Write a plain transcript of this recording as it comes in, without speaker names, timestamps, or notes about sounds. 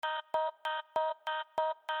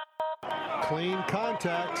Clean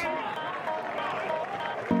contact.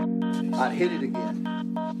 I'd hit it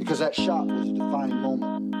again because that shot was a defining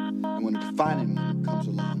moment. And when a defining moment comes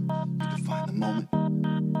along, you define the moment,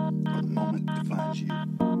 or the moment defines you.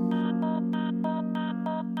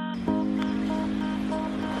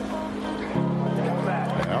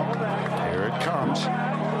 Well, here it comes.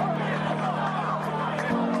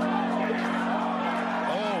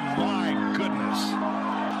 Oh my goodness.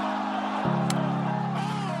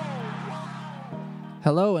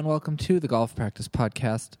 Hello and welcome to the Golf Practice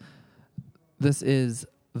Podcast. This is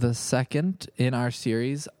the second in our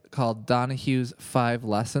series called Donahue's 5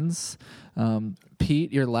 Lessons.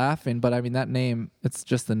 Pete, you're laughing, but I mean that name, it's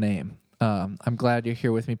just the name. I'm glad you're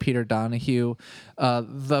here with me. Peter Donahue,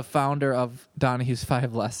 the founder of Donahue's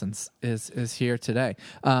 5 Lessons, is here today.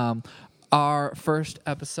 Our first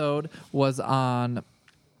episode was on,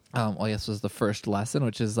 was the first lesson,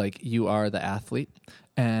 which is like you are the athlete.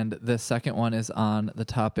 And the second one is on the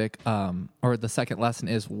topic, or the second lesson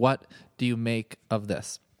is, what do you make of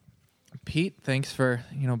this? Pete, thanks for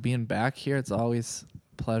being back here. It's always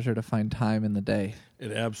a pleasure to find time in the day.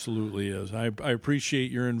 It absolutely is. I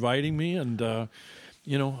appreciate your inviting me, and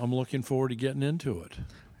I'm looking forward to getting into it.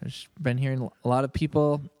 I've been hearing a lot of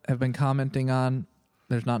people have been commenting on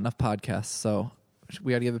there's not enough podcasts, so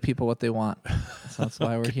we got to give the people what they want. So that's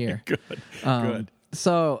why we're here. Good. Good.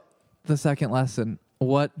 So the second lesson.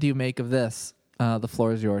 What do you make of this? The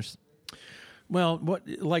floor is yours. Well,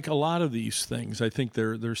 like a lot of these things, I think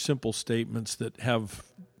they're simple statements that have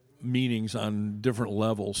meanings on different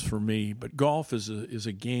levels for me. But golf is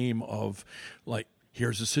a game of, like,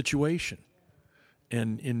 here's a situation,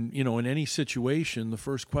 and in any situation, the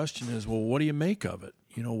first question is, well, what do you make of it?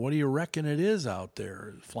 What do you reckon it is out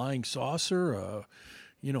there? Flying saucer?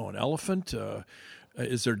 An elephant?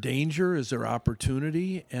 Is there danger? Is there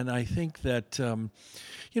opportunity? And I think that,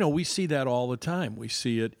 we see that all the time. We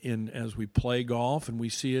see it as we play golf, and we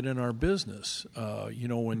see it in our business.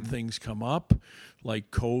 When things come up, like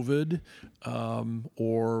COVID,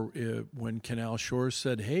 or when Canal Shores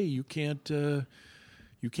said, "Hey, you can't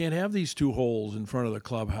have these 2 holes in front of the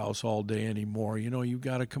clubhouse all day anymore. You've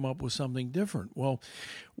got to come up with something different." Well,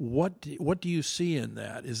 what do you see in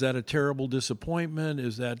that? Is that a terrible disappointment?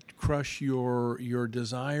 Is that crush your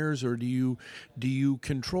desires, or do you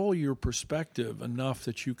control your perspective enough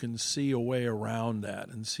that you can see a way around that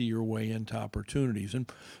and see your way into opportunities?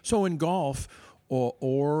 And so in golf,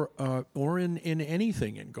 or in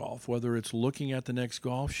anything in golf, whether it's looking at the next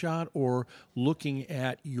golf shot or looking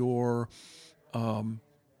at your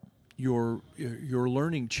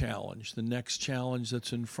learning challenge, the next challenge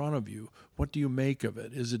that's in front of you. What do you make of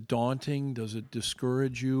it? Is it daunting? Does it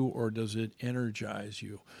discourage you, or does it energize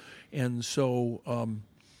you? And so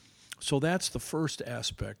that's the first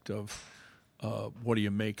aspect of what do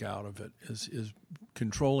you make out of it, is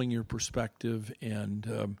controlling your perspective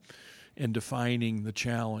and defining the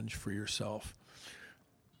challenge for yourself.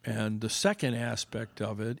 And the second aspect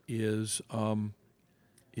of it is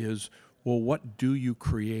well, what do you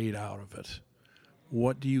create out of it?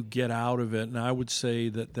 What do you get out of it? And I would say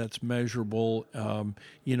that that's measurable,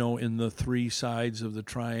 in the 3 sides of the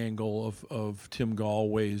triangle of Tim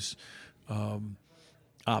Galway's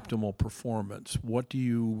optimal performance. What do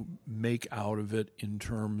you make out of it in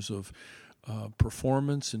terms of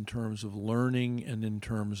performance, in terms of learning, and in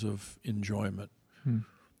terms of enjoyment?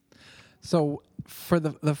 So for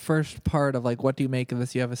the first part of, like, what do you make of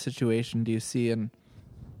this? You have a situation. Do you see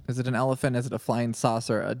is it an elephant? Is it a flying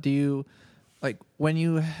saucer? Do you, like, when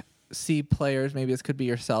you see players, maybe this could be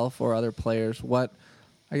yourself or other players, what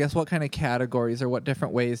kind of categories or what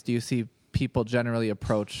different ways do you see people generally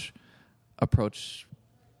approach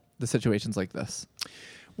the situations like this?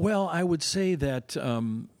 Well, I would say that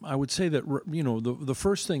the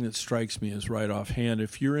first thing that strikes me is right offhand,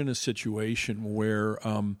 if you're in a situation where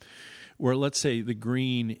let's say the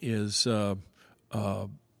green is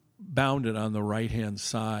bounded on the right-hand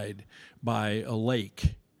side by a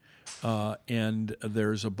lake, and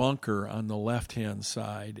there's a bunker on the left-hand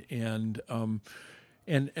side, and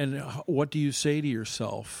what do you say to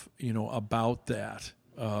yourself, about that?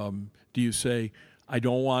 Do you say, I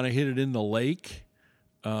don't want to hit it in the lake,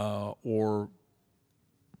 or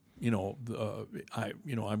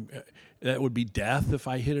that would be death if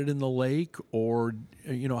I hit it in the lake? Or,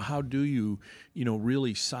 how do you,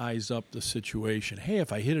 really size up the situation? Hey,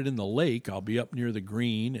 if I hit it in the lake, I'll be up near the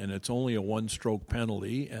green, and it's only a 1-stroke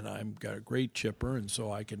penalty, and I've got a great chipper, and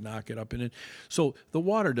so I can knock it up in it. So the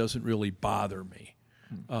water doesn't really bother me.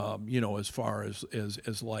 As far as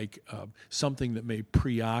something that may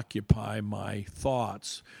preoccupy my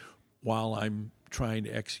thoughts while I'm trying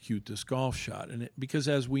to execute this golf shot. And because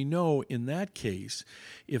as we know, in that case,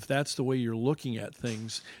 if that's the way you're looking at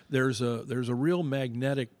things, there's a real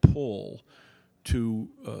magnetic pull to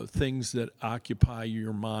things that occupy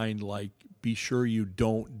your mind, like be sure you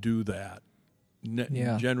don't do that.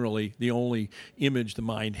 Generally, the only image the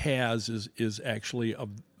mind has is actually of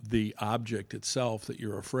the object itself that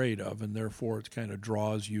you're afraid of, and therefore it kind of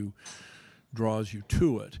draws you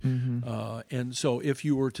to it. And so if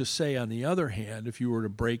you were to say, on the other hand, if you were to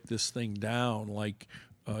break this thing down, like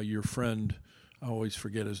your friend, I always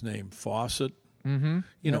forget his name, Fawcett,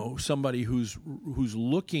 you know, somebody who's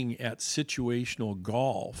looking at situational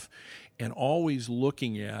golf and always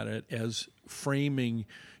looking at it as framing,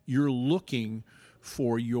 you're looking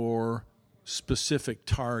for your specific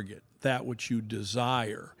target, that which you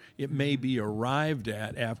desire. It may be arrived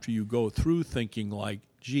at after you go through thinking like,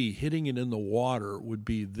 gee, hitting it in the water would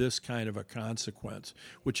be this kind of a consequence,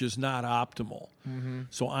 which is not optimal.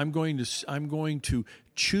 So I'm going to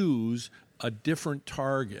choose a different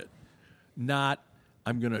target. Not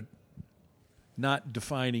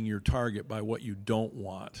defining your target by what you don't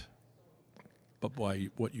want, but by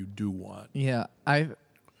what you do want. Yeah,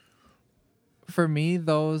 for me,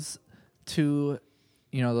 those two,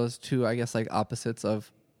 I guess, like opposites of,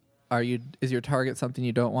 is your target something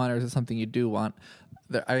you don't want, or is it something you do want?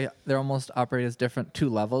 They're almost operate as different two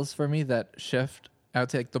levels for me that shift. I would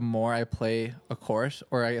say, like, the more I play a course,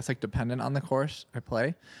 or I guess like dependent on the course I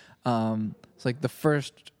play. It's like the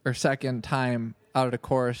first or second time out of the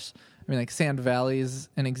course. I mean, like Sand Valley is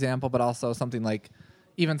an example, but also something like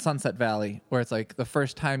even Sunset Valley, where it's like the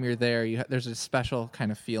first time you're there, there's a special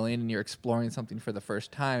kind of feeling, and you're exploring something for the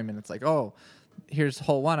first time, and it's like, oh, here's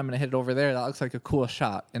hole one, I'm going to hit it over there. That looks like a cool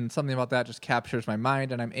shot, and something about that just captures my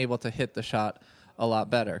mind, and I'm able to hit the shot a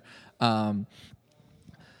lot better. Sand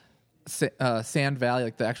Valley,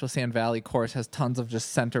 like the actual Sand Valley course, has tons of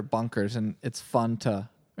just center bunkers, and it's fun to.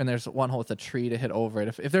 And there's one hole with a tree to hit over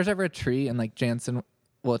it. If there's ever a tree, and like Jansen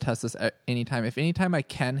will attest this at any time, if any time I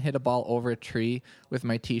can hit a ball over a tree with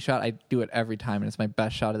my tee shot, I do it every time, and it's my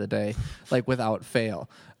best shot of the day, like without fail.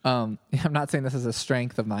 I'm not saying this is a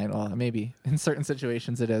strength of mine. Well, maybe in certain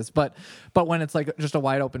situations it is, but when it's like just a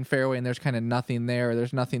wide open fairway and there's kind of nothing there, or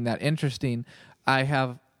there's nothing that interesting, I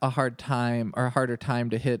have a harder time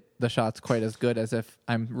to hit the shots quite as good as if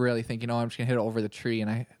I'm really thinking, oh, I'm just gonna hit it over the tree,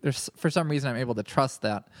 and for some reason I'm able to trust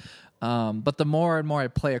that. But the more and more I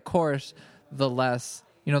play a course, the less,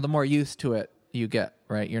 the more used to it you get,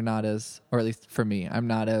 right? You're not as, or at least for me, I'm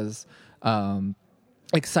not as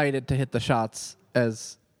excited to hit the shots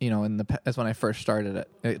as as when I first started it.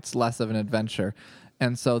 It's less of an adventure,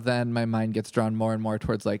 and so then my mind gets drawn more and more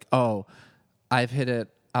towards like, oh, I've hit it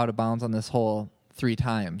out of bounds on this hole 3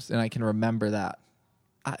 times, and I can remember that.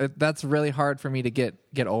 That's really hard for me to get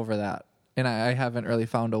over that, and I haven't really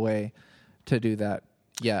found a way to do that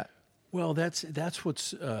yet. Well, that's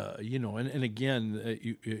what's and again,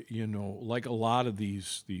 like a lot of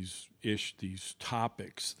these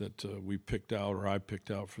topics that we picked out, or I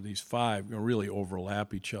picked out for these 5, really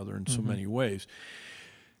overlap each other in so many ways.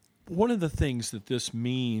 One of the things that this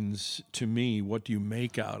means to me, what do you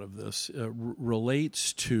make out of this,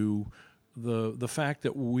 relates to the fact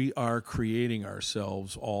that we are creating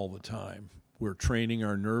ourselves all the time. We're training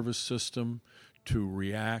our nervous system to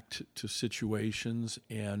react to situations,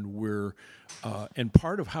 and and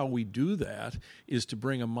part of how we do that is to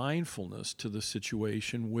bring a mindfulness to the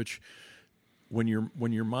situation, which when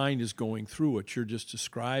your mind is going through what you're just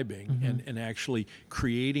describing, and actually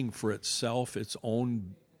creating for itself its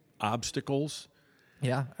own obstacles.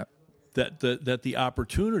 Yeah. That the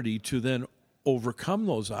opportunity to then overcome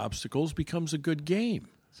those obstacles becomes a good game.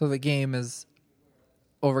 So the game is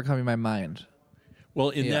overcoming my mind.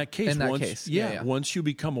 Well, in that case, once you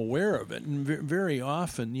become aware of it, and very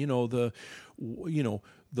often, the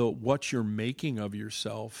what you're making of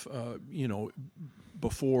yourself,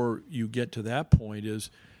 before you get to that point is,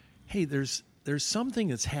 hey, there's something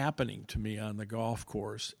that's happening to me on the golf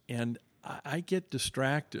course, and I get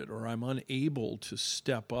distracted, or I'm unable to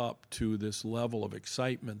step up to this level of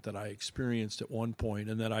excitement that I experienced at one point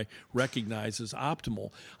and that I recognize as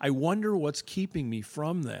optimal. I wonder what's keeping me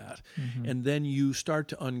from that. And then you start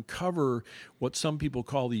to uncover what some people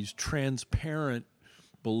call these transparent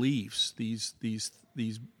beliefs, these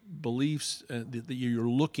beliefs that you're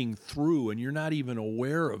looking through, and you're not even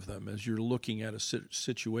aware of them as you're looking at a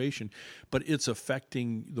situation, but it's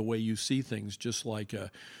affecting the way you see things, just like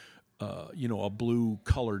a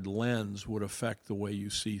blue-colored lens would affect the way you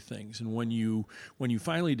see things. And when you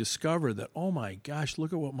finally discover that, oh my gosh,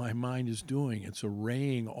 look at what my mind is doing. It's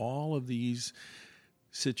arraying all of these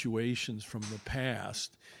situations from the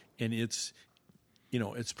past, and it's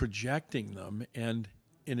it's projecting them, and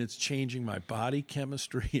it's changing my body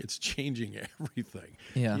chemistry. It's changing everything.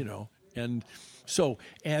 Yeah. And so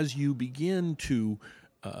as you begin to,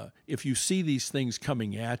 if you see these things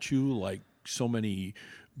coming at you like so many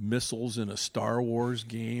missiles in a Star Wars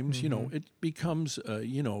games, it becomes,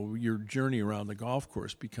 your journey around the golf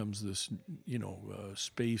course becomes this,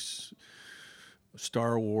 space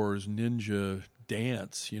Star Wars ninja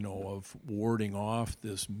dance, of warding off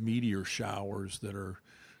this meteor showers that are,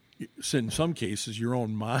 in some cases, your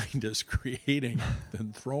own mind is creating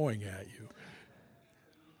and throwing at you.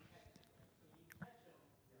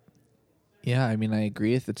 Yeah, I mean, I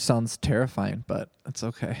agree. It sounds terrifying, but it's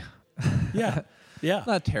okay. Yeah.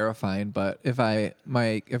 Not terrifying, but if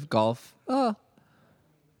golf, I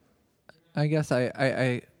guess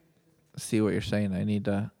I see what you're saying. I need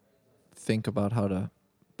to think about how to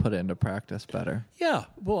put it into practice better. Yeah.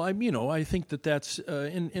 Well, I think that's,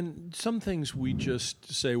 and some things we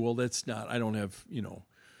just say, well, that's not, I don't have,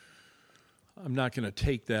 I'm not going to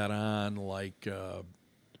take that on like,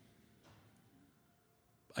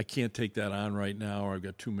 I can't take that on right now, or I've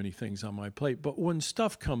got too many things on my plate. But when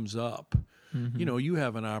stuff comes up, you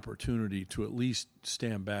have an opportunity to at least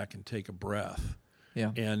stand back and take a breath.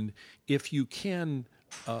 Yeah. And if you can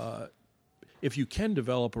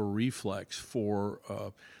develop a reflex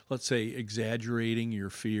for, let's say, exaggerating your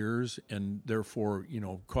fears and therefore,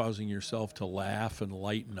 causing yourself to laugh and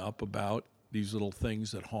lighten up about these little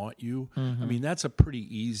things that haunt you, I mean, that's a pretty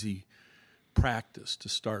easy practice to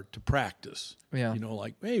start to practice. Yeah.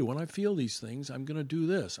 Like, hey, when I feel these things, I'm going to do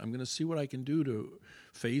this. I'm going to see what I can do to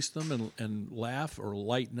face them and laugh or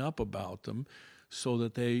lighten up about them so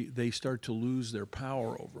that they start to lose their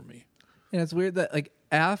power over me. And it's weird that, like,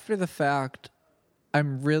 after the fact,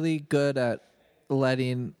 I'm really good at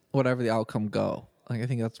letting whatever the outcome go. Like, I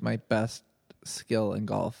think that's my best skill in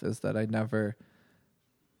golf, is that I never,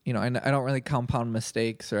 I don't really compound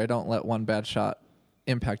mistakes, or I don't let one bad shot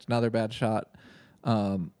impact another bad shot.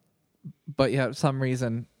 But yeah, for some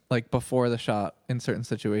reason, like before the shot in certain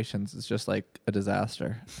situations, it's just like a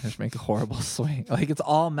disaster. I just make a horrible swing. Like, it's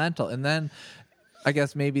all mental. And then I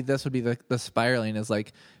guess maybe this would be the spiraling, is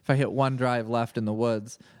like, if I hit one drive left in the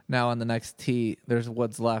woods, now on the next tee, there's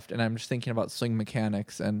woods left, and I'm just thinking about swing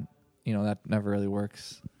mechanics, and, that never really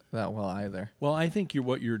works that well either. Well, I think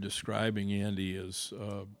what you're describing, Andy, is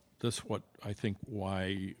what I think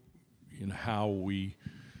why, how we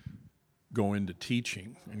go into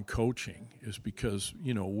teaching and coaching is because,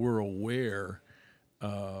 we're aware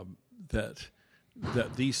that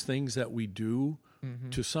these things that we do,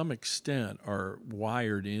 to some extent, are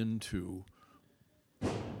wired into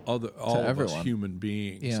all of us human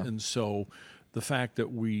beings. Yeah. And so the fact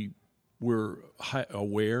that we're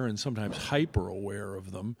aware and sometimes hyper aware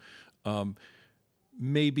of them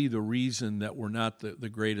may be the reason that we're not the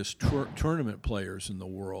greatest tournament players in the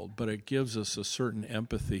world, but it gives us a certain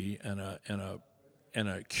empathy and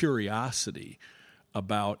a curiosity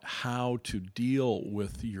about how to deal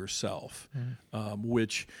with yourself,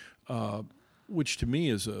 which to me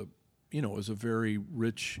is a very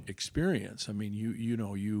rich experience. I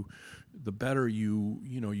mean, the better you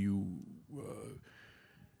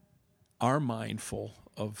are mindful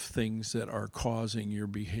of things that are causing your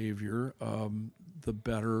behavior, the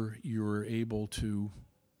better you're able to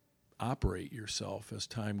operate yourself as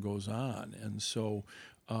time goes on. And so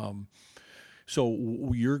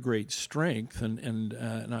your great strength, and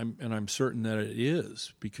I'm certain that it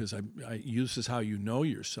is, because this is how you know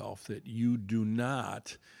yourself, that you do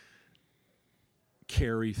not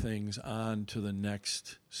carry things on to the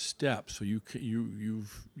next step. So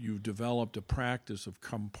you've developed a practice of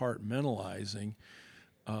compartmentalizing,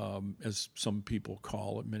 as some people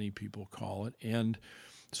call it, many people call it, and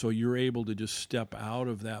so you're able to just step out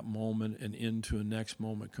of that moment and into a next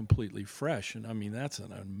moment completely fresh. And I mean, that's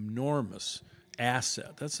an enormous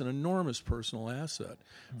asset. That's an enormous personal asset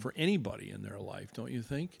for anybody in their life, don't you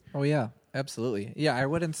think? Oh yeah, absolutely. Yeah, I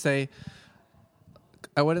wouldn't say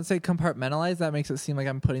compartmentalize. That makes it seem like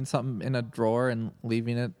I'm putting something in a drawer and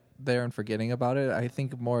leaving it there and forgetting about it. I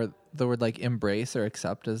think more the word like embrace or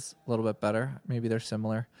accept is a little bit better. Maybe they're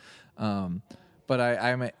similar.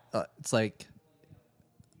 But it's like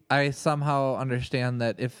I somehow understand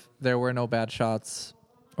that if there were no bad shots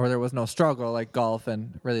or there was no struggle like golf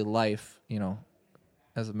and really life,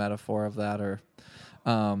 as a metaphor of that, or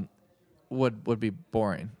would be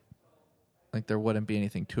boring. Like there wouldn't be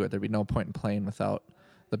anything to it. There'd be no point in playing without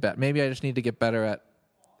the bet. Maybe I just need to get better at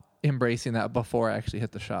embracing that before I actually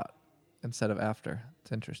hit the shot instead of after.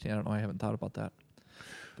 It's interesting. I don't know. I haven't thought about that.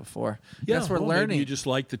 before. Yeah, Yes, we're well, learning. Maybe you just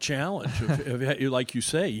like the challenge. Like you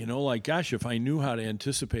say, like, gosh, if I knew how to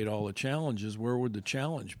anticipate all the challenges, where would the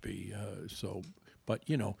challenge be? But,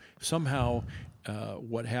 somehow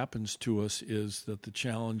what happens to us is that the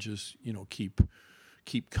challenges, keep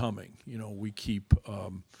coming. We keep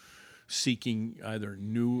seeking either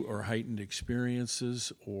new or heightened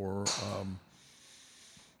experiences or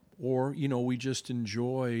we just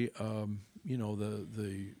enjoy, our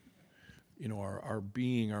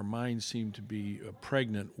minds seem to be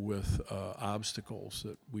pregnant with obstacles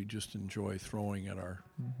that we just enjoy throwing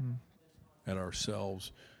at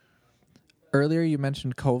ourselves. Earlier you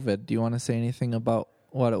mentioned COVID. Do you want to say anything about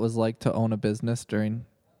what it was like to own a business during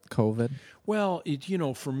COVID? Well,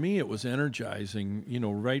 for me it was energizing,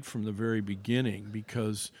 right from the very beginning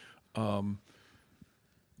because, I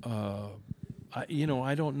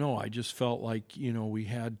don't know. I just felt like, we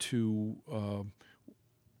had to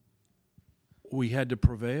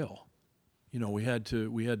prevail. We had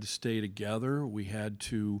to stay together. We had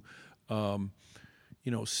to,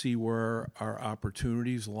 see where our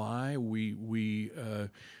opportunities lie. We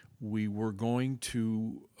were going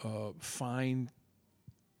to find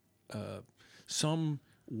some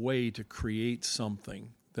way to create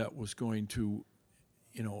something that was going to,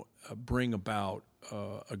 bring about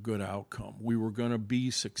a good outcome. We were going to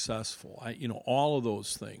be successful. All of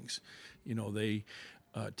those things, they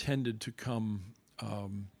tended to come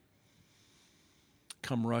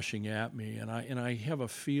rushing at me, and I have a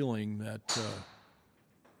feeling that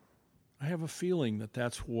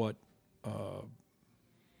that's what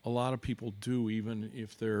a lot of people do, even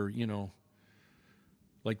if they're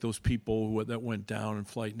like those people that went down in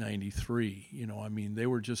Flight 93. They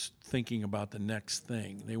were just thinking about the next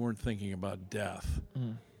thing. They weren't thinking about death,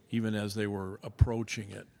 even as they were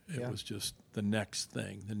approaching it. It was just the next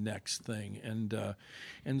thing,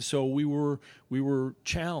 and so we were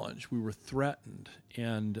challenged, we were threatened,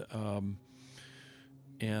 and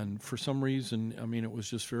for some reason, it was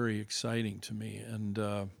just very exciting to me, and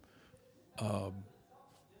the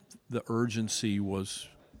urgency was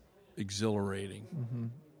exhilarating. Mm-hmm.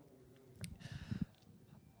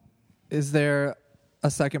 Is there a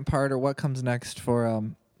second part, or what comes next for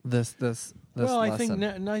this well,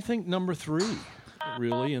 lesson? I think number 3,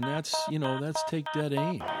 really, and that's take dead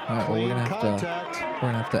aim. All right, well, we're gonna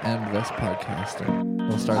have to end this podcast, and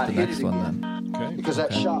we'll start the next one then. Okay. Because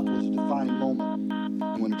that shot was a defining moment.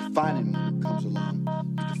 And when a defining moment comes along,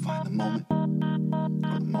 you define the moment.